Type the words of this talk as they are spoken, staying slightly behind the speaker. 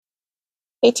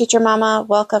Hey, Teacher Mama.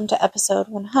 Welcome to episode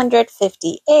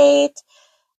 158.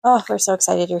 Oh, we're so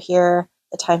excited you're here.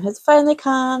 The time has finally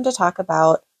come to talk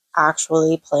about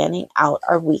actually planning out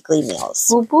our weekly meals.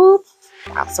 Whoop, whoop.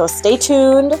 Yeah, so stay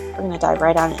tuned. We're going to dive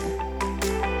right on in.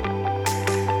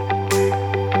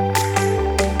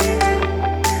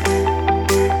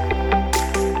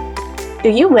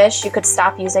 Do you wish you could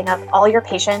stop using up all your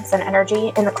patience and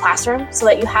energy in the classroom so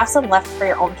that you have some left for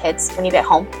your own kids when you get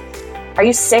home? Are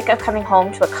you sick of coming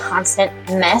home to a constant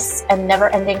mess and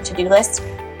never-ending to-do list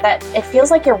that it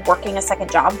feels like you're working a second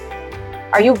job?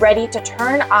 Are you ready to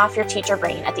turn off your teacher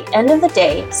brain at the end of the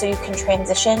day so you can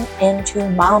transition into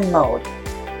mom mode?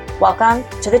 Welcome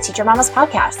to the Teacher Mamas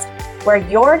Podcast, where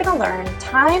you're going to learn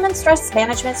time and stress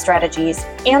management strategies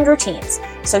and routines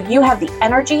so you have the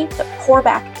energy to pour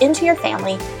back into your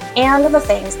family and the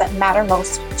things that matter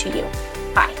most to you.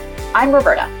 Hi, I'm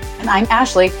Roberta. And I'm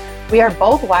Ashley. We are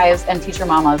both wives and teacher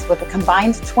mamas with a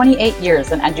combined 28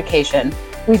 years in education.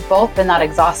 We've both been that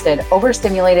exhausted,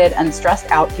 overstimulated, and stressed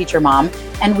out teacher mom,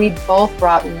 and we both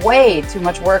brought way too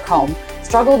much work home,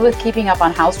 struggled with keeping up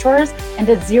on house chores, and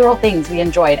did zero things we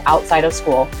enjoyed outside of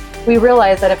school. We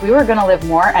realized that if we were going to live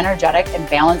more energetic and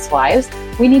balanced lives,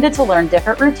 we needed to learn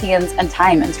different routines and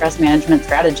time and stress management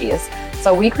strategies.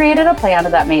 So we created a plan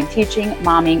that made teaching,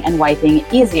 momming, and wiping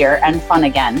easier and fun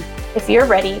again. If you're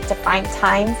ready to find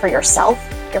time for yourself,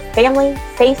 your family,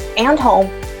 faith, and home,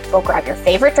 go grab your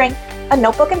favorite drink, a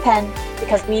notebook and pen,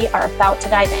 because we are about to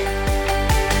dive in.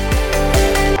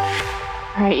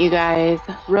 All right, you guys,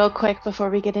 real quick before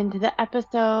we get into the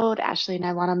episode, Ashley and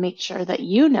I want to make sure that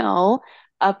you know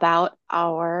about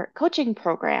our coaching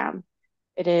program.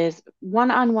 It is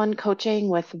one-on-one coaching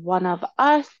with one of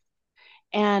us,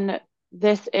 and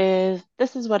this is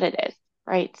what it is,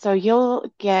 right? So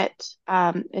you'll get,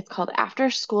 it's called After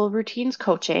School Routines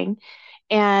Coaching,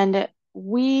 and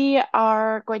we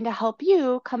are going to help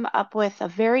you come up with a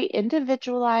very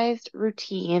individualized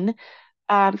routine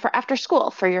for after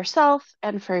school, for yourself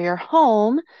and for your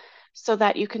home, so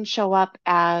that you can show up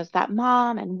as that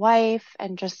mom and wife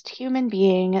and just human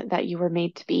being that you were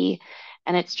made to be.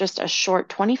 And it's just a short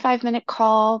 25-minute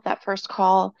call, that first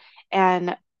call,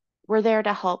 and we're there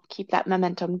to help keep that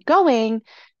momentum going.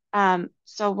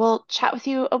 So we'll chat with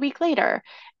you a week later.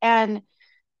 And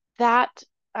that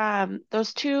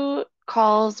those two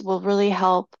calls will really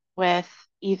help with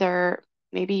either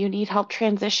maybe you need help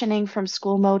transitioning from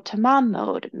school mode to mom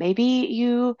mode. Maybe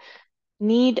you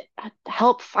need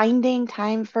help finding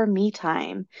time for me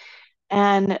time.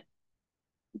 And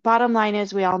bottom line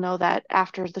is we all know that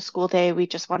after the school day, we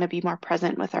just want to be more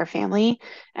present with our family.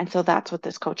 And so that's what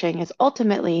this coaching is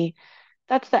ultimately.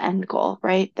 That's the end goal,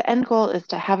 right? The end goal is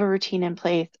to have a routine in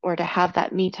place or to have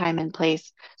that me time in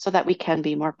place so that we can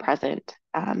be more present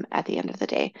at the end of the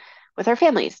day with our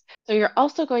families. So you're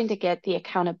also going to get the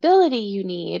accountability you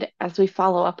need as we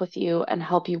follow up with you and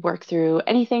help you work through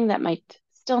anything that might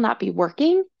still not be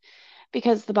working,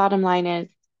 because the bottom line is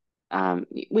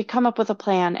we come up with a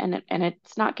plan and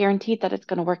it's not guaranteed that it's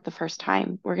going to work the first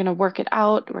time. We're going to work it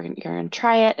out. You're going to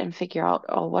try it and figure out,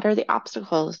 oh, what are the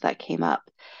obstacles that came up?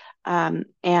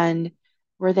 And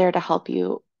we're there to help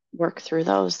you work through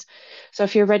those. So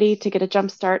if you're ready to get a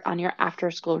jump start on your after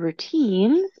school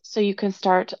routine so you can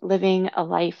start living a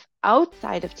life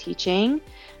outside of teaching,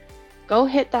 go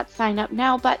hit that sign up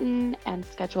now button and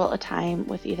schedule a time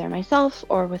with either myself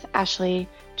or with Ashley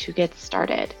to get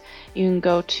started. You can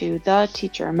go to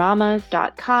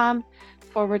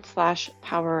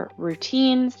theteachermamas.com/power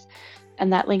routines.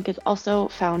 And that link is also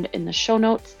found in the show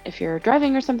notes. If you're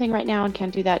driving or something right now and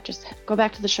can't do that, just go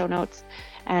back to the show notes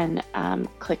and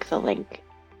click the link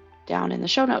down in the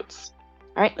show notes.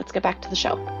 All right, let's get back to the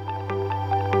show.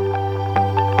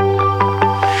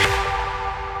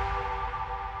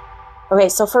 Okay,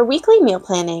 so for weekly meal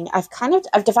planning, I've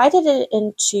divided it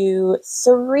into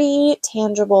 3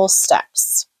 tangible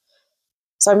steps.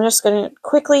 So I'm just going to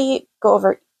quickly go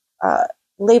over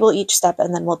label each step,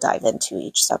 and then we'll dive into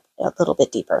each step a little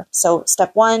bit deeper. So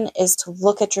step 1 is to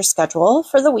look at your schedule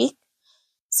for the week.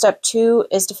 Step 2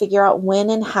 is to figure out when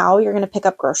and how you're going to pick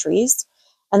up groceries.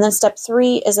 And then step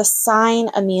 3 is assign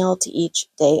a meal to each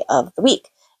day of the week.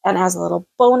 And as a little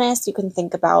bonus, you can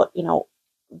think about,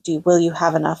 will you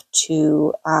have enough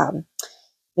to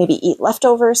maybe eat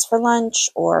leftovers for lunch,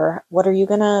 or what are you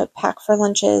going to pack for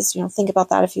lunches? Think about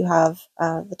that if you have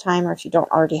the time or if you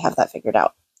don't already have that figured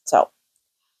out. So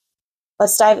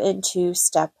let's dive into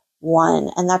step 1,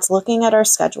 and that's looking at our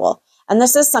schedule. And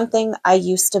this is something I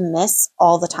used to miss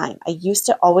all the time. I used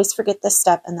to always forget this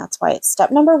step, and that's why it's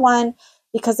step number 1,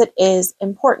 because it is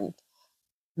important.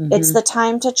 Mm-hmm. It's the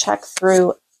time to check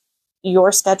through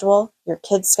your schedule, your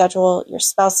kid's schedule, your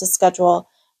spouse's schedule,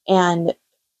 and,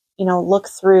 look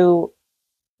through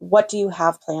what do you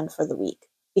have planned for the week?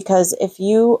 Because if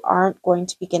you aren't going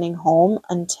to be getting home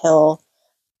until,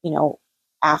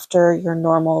 after your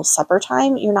normal supper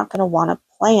time, you're not going to want to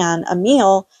plan a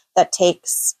meal that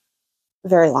takes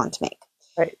very long to make.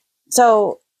 Right.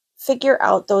 So figure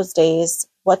out those days.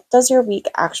 What does your week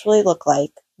actually look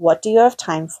like? What do you have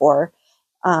time for?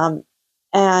 And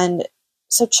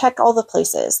so check all the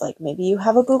places. Like maybe you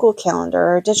have a Google Calendar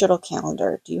or a digital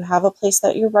calendar. Do you have a place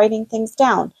that you're writing things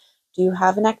down? Do you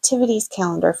have an activities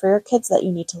calendar for your kids that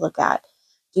you need to look at?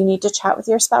 Do you need to chat with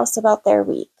your spouse about their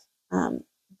week?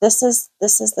 This is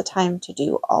the time to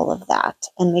do all of that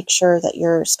and make sure that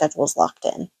your schedule is locked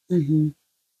in. Mm-hmm.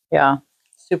 Yeah,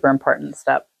 super important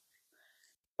step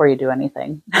before you do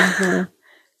anything. Mm-hmm.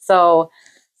 So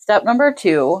step number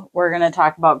 2, we're going to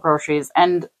talk about groceries,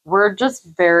 and we're just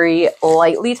very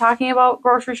lightly talking about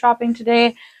grocery shopping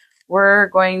today. I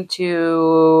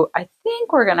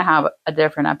think we're going to have a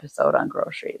different episode on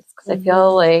groceries because I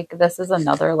feel like this is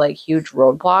another like huge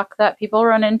roadblock that people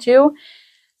run into.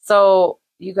 So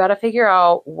you got to figure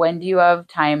out, when do you have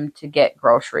time to get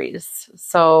groceries?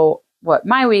 So what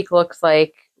my week looks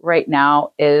like right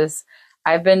now is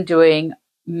I've been doing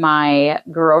my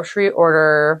grocery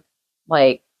order,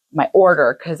 like my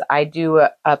order, because I do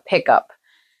a pickup.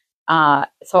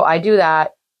 So I do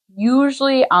that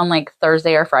usually on like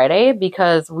Thursday or Friday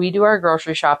because we do our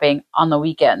grocery shopping on the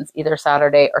weekends, either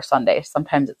Saturday or Sunday.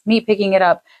 Sometimes it's me picking it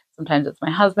up. Sometimes it's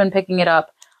my husband picking it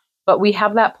up. But we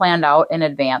have that planned out in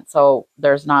advance. So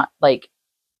there's not like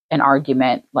an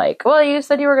argument like, well, you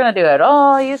said you were going to do it.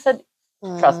 Oh, you said,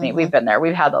 trust me, we've been there.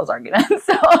 We've had those arguments.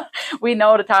 So we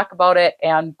know to talk about it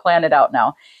and plan it out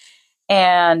now.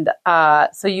 And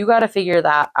so you got to figure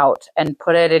that out and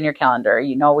put it in your calendar.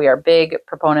 We are big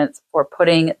proponents for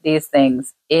putting these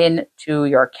things into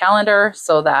your calendar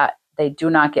so that they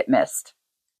do not get missed.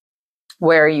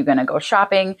 Where are you going to go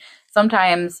shopping?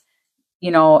 Sometimes,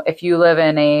 if you live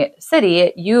in a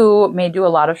city, you may do a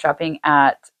lot of shopping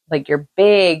at like your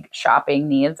big shopping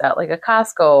needs at like a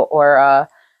Costco or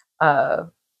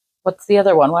what's the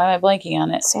other one? Why am I blanking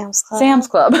on it? Sam's Club. Sam's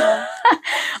Club.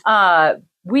 Yeah.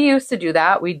 We used to do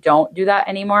that. We don't do that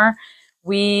anymore.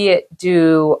 We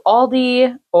do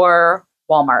Aldi or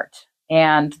Walmart.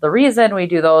 And the reason we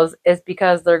do those is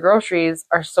because their groceries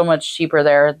are so much cheaper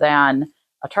there than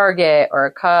a Target or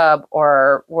a Cub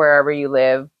or wherever you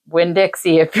live,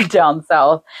 Winn-Dixie if you're down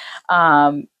south.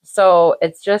 So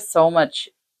it's just so much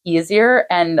easier.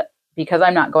 And because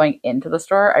I'm not going into the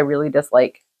store, I really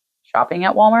dislike shopping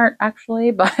at Walmart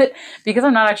actually. But because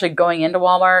I'm not actually going into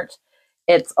Walmart,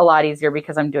 it's a lot easier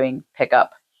because I'm doing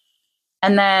pickup.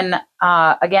 And then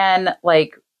again,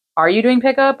 like, are you doing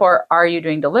pickup or are you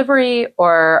doing delivery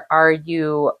or are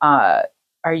you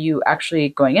actually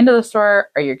going into the store?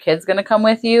 Are your kids going to come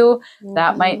with you? Mm-hmm.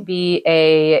 That might be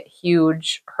a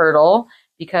huge hurdle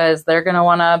because they're going to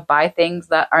want to buy things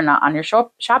that are not on your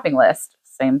shopping list.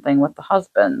 Same thing with the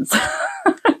husbands.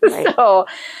 Right. So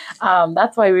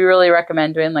that's why we really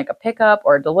recommend doing like a pickup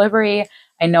or delivery.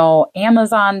 I know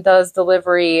Amazon does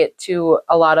delivery to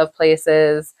a lot of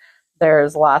places.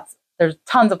 There's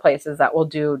tons of places that will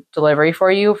do delivery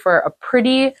for you for a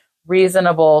pretty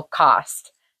reasonable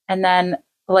cost. And then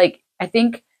like,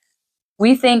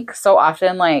 we think so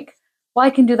often like, well,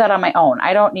 I can do that on my own.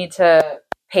 I don't need to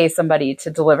pay somebody to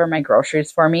deliver my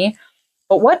groceries for me.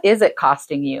 But what is it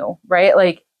costing you, right?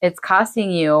 Like it's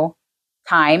costing you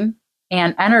time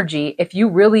and energy if you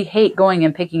really hate going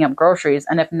and picking up groceries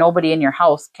and if nobody in your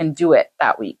house can do it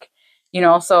that week,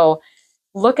 so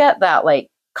look at that like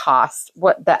cost,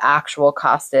 what the actual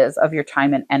cost is of your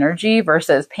time and energy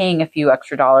versus paying a few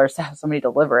extra dollars to have somebody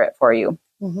deliver it for you.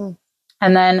 Mm-hmm.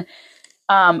 And then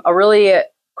a really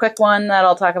quick one that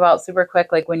I'll talk about super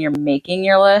quick, like when you're making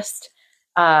your list,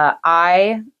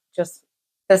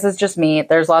 this is just me.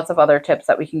 There's lots of other tips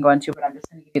that we can go into, but I'm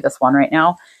just going to give you this one right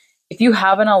now. If you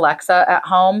have an Alexa at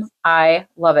home, I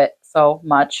love it so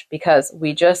much because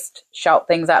we just shout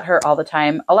things at her all the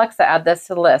time. Alexa, add this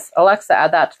to the list. Alexa,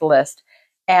 add that to the list.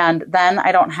 And then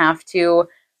I don't have to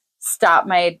stop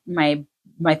my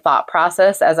thought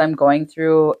process as I'm going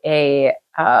through a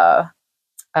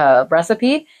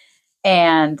recipe,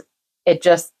 and it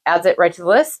just adds it right to the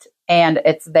list and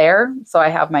it's there. So I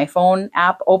have my phone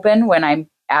app open when I'm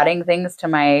adding things to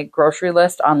my grocery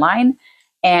list online,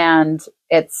 and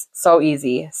it's so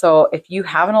easy. So if you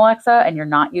have an Alexa and you're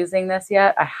not using this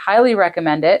yet, I highly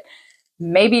recommend it.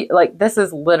 Maybe like this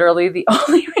is literally the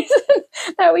only reason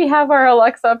that we have our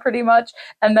Alexa pretty much.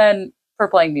 And then for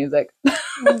playing music.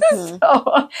 Mhm.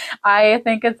 So I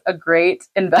think it's a great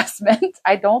investment.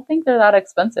 I don't think they're that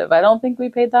expensive. I don't think we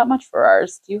paid that much for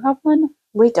ours. Do you have one?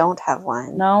 We don't have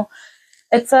one. No.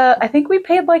 I think we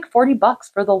paid like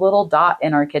 $40 for the little dot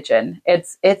in our kitchen.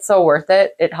 It's so worth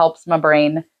it. It helps my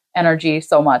brain energy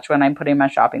so much when I'm putting my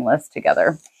shopping list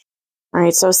together. All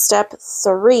right, so step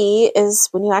 3 is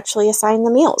when you actually assign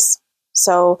the meals.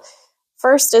 So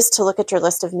first is to look at your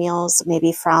list of meals,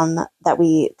 maybe from that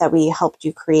we helped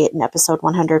you create in episode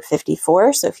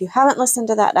 154. So if you haven't listened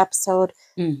to that episode,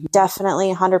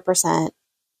 definitely 100%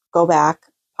 go back,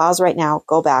 pause right now,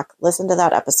 go back, listen to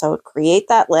that episode, create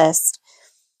that list,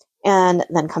 and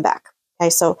then come back.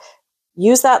 Okay, so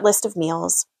use that list of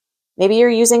meals. Maybe you're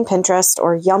using Pinterest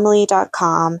or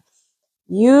Yummly.com.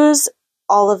 Use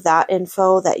all of that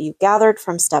info that you gathered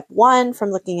from step 1,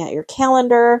 from looking at your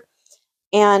calendar,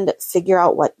 and figure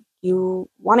out what you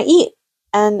want to eat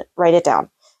and write it down.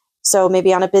 So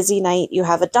maybe on a busy night, you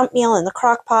have a dump meal in the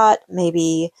crock pot.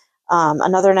 Maybe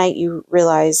another night you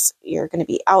realize you're going to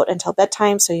be out until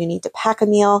bedtime, so you need to pack a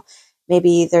meal.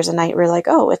 Maybe there's a night where you're like,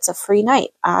 oh, it's a free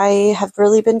night. I have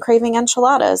really been craving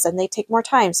enchiladas and they take more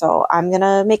time, so I'm going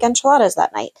to make enchiladas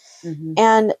that night. Mm-hmm.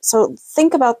 And so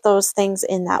think about those things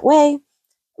in that way.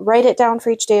 Write it down for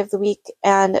each day of the week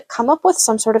and come up with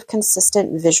some sort of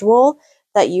consistent visual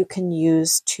that you can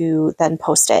use to then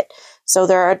post it. So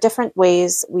there are different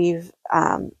ways we've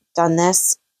done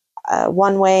this.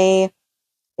 One way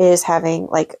is having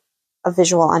like a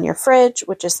visual on your fridge,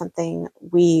 which is something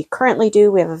we currently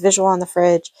do. We have a visual on the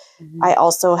fridge. Mm-hmm. I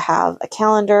also have a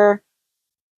calendar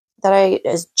that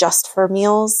is just for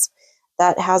meals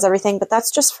that has everything, but that's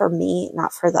just for me,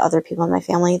 not for the other people in my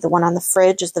family. The one on the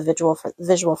fridge is the visual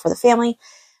for the family.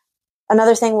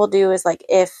 Another thing we'll do is like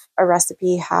if a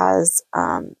recipe has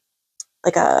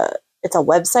it's a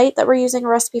website that we're using a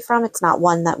recipe from, it's not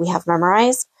one that we have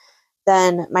memorized,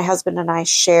 then my husband and I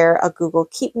share a Google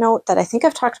Keep note that I think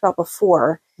I've talked about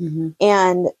before. Mm-hmm.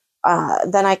 And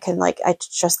then I can I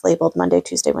just labeled Monday,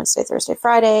 Tuesday, Wednesday, Thursday,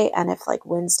 Friday. And if like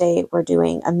Wednesday we're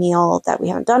doing a meal that we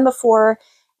haven't done before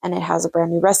and it has a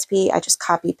brand new recipe, I just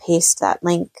copy paste that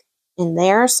link in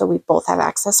there. So we both have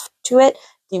access to it,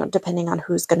 depending on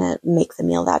who's going to make the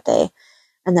meal that day.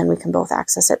 And then we can both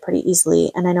access it pretty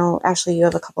easily. And I know, Ashley, you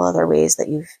have a couple other ways that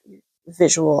you've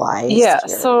visualized. Yeah.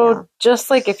 So just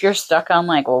like if you're stuck on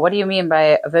like, well, what do you mean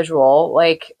by a visual?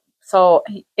 Like, so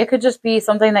it could just be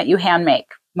something that you hand make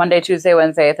Monday, Tuesday,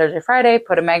 Wednesday, Thursday, Friday,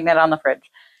 put a magnet on the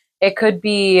fridge. It could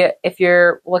be if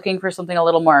you're looking for something a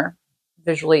little more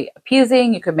visually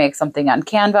appeasing, you could make something on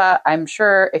Canva. I'm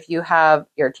sure if you have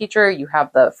your teacher, you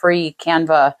have the free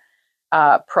Canva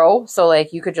Pro. So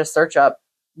like you could just search up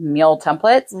meal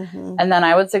templates. Mm-hmm. And then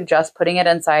I would suggest putting it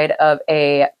inside of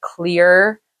a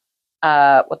clear,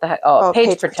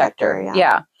 page protector.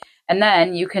 Yeah. And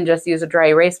then you can just use a dry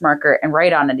erase marker and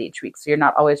write on it each week. So you're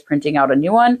not always printing out a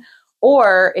new one.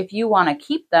 Or if you want to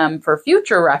keep them for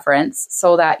future reference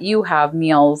so that you have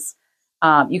meals,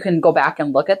 you can go back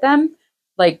and look at them.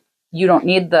 Like you don't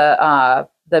need the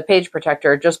page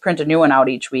protector, just print a new one out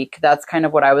each week. That's kind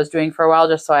of what I was doing for a while,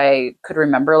 just so I could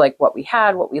remember like what we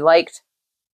had, what we liked.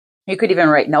 You could even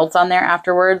write notes on there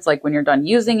afterwards, like when you're done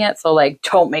using it. So like,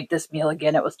 don't make this meal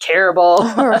again. It was terrible.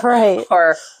 Right.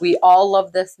 Or we all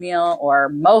love this meal, or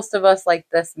most of us like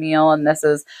this meal. And this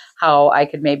is how I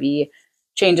could maybe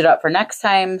change it up for next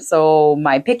time. So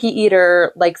my picky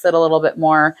eater likes it a little bit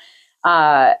more.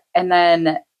 And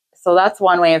then, so that's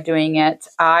one way of doing it.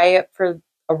 For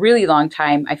a really long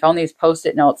time, I found these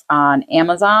Post-it notes on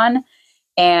Amazon.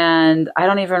 And I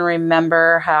don't even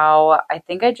remember how. I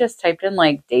think I just typed in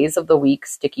like days of the week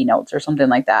sticky notes or something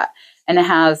like that. And it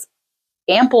has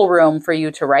ample room for you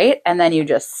to write. And then you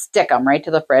just stick them right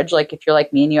to the fridge. Like if you're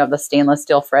like me and you have the stainless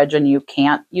steel fridge and you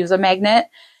can't use a magnet,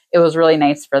 it was really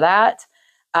nice for that.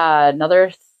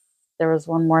 There was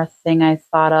one more thing I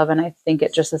thought of, and I think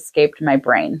it just escaped my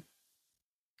brain.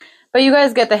 But you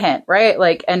guys get the hint, right?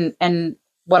 Like, and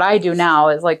what I do now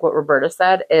is like what Roberta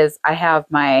said is I have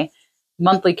my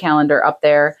monthly calendar up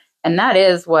there, and that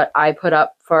is what I put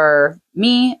up for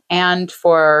me and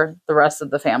for the rest of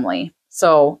the family.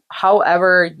 So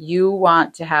however you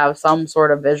want to have some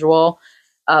sort of visual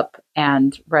up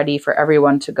and ready for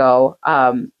everyone to go,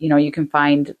 you can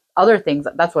find other things.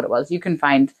 That's what it was. You can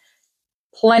find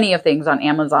plenty of things on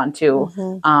Amazon too.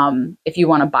 Mm-hmm. If you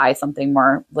want to buy something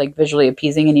more like visually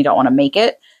appeasing and you don't want to make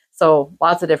it. So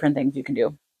lots of different things you can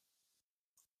do.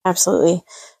 Absolutely.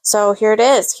 So here it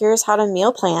is. Here's how to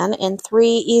meal plan in 3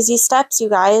 easy steps, you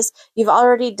guys. You've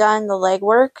already done the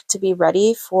legwork to be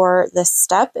ready for this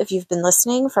step if you've been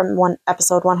listening from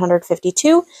episode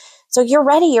 152. So you're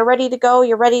ready. You're ready to go.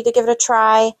 You're ready to give it a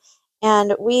try.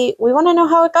 And we want to know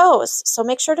how it goes. So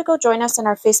make sure to go join us in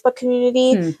our Facebook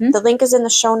community. Mhm. The link is in the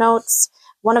show notes.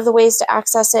 One of the ways to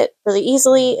access it really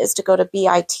easily is to go to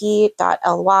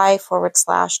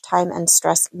bit.ly/time and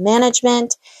stress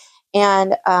management.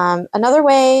 And another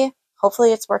way,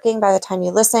 hopefully it's working by the time you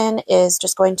listen, is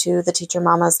just going to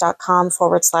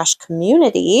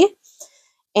theteachermamas.com/community.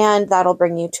 And that'll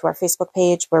bring you to our Facebook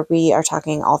page where we are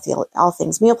talking all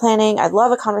things meal planning. I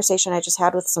love a conversation I just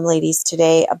had with some ladies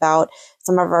today about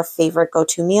some of our favorite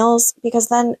go-to meals, because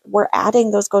then we're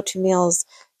adding those go-to meals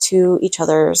to each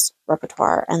other's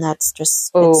repertoire. And that's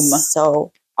just it's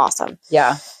so awesome.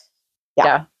 Yeah.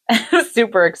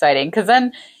 Super exciting. Because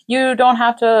then you don't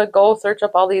have to go search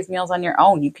up all these meals on your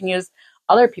own. You can use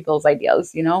other people's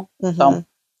ideas, Mm-hmm. So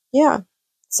yeah.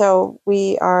 So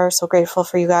we are so grateful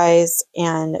for you guys,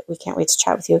 and we can't wait to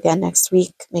chat with you again next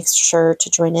week. Make sure to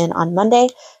join in on Monday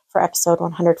for episode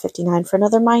 159 for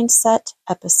another mindset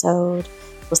episode.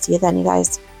 We'll see you then, you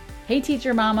guys. Hey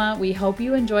Teacher Mama, we hope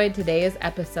you enjoyed today's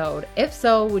episode. If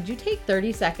so, would you take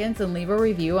 30 seconds and leave a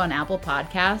review on Apple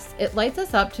Podcasts? It lights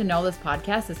us up to know this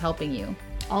podcast is helping you.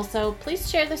 Also, please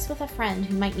share this with a friend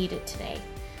who might need it today.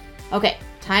 Okay,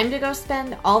 time to go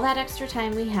spend all that extra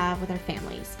time we have with our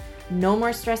families. No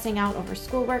more stressing out over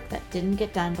schoolwork that didn't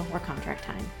get done before contract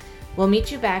time. We'll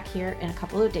meet you back here in a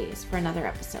couple of days for another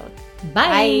episode.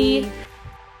 Bye.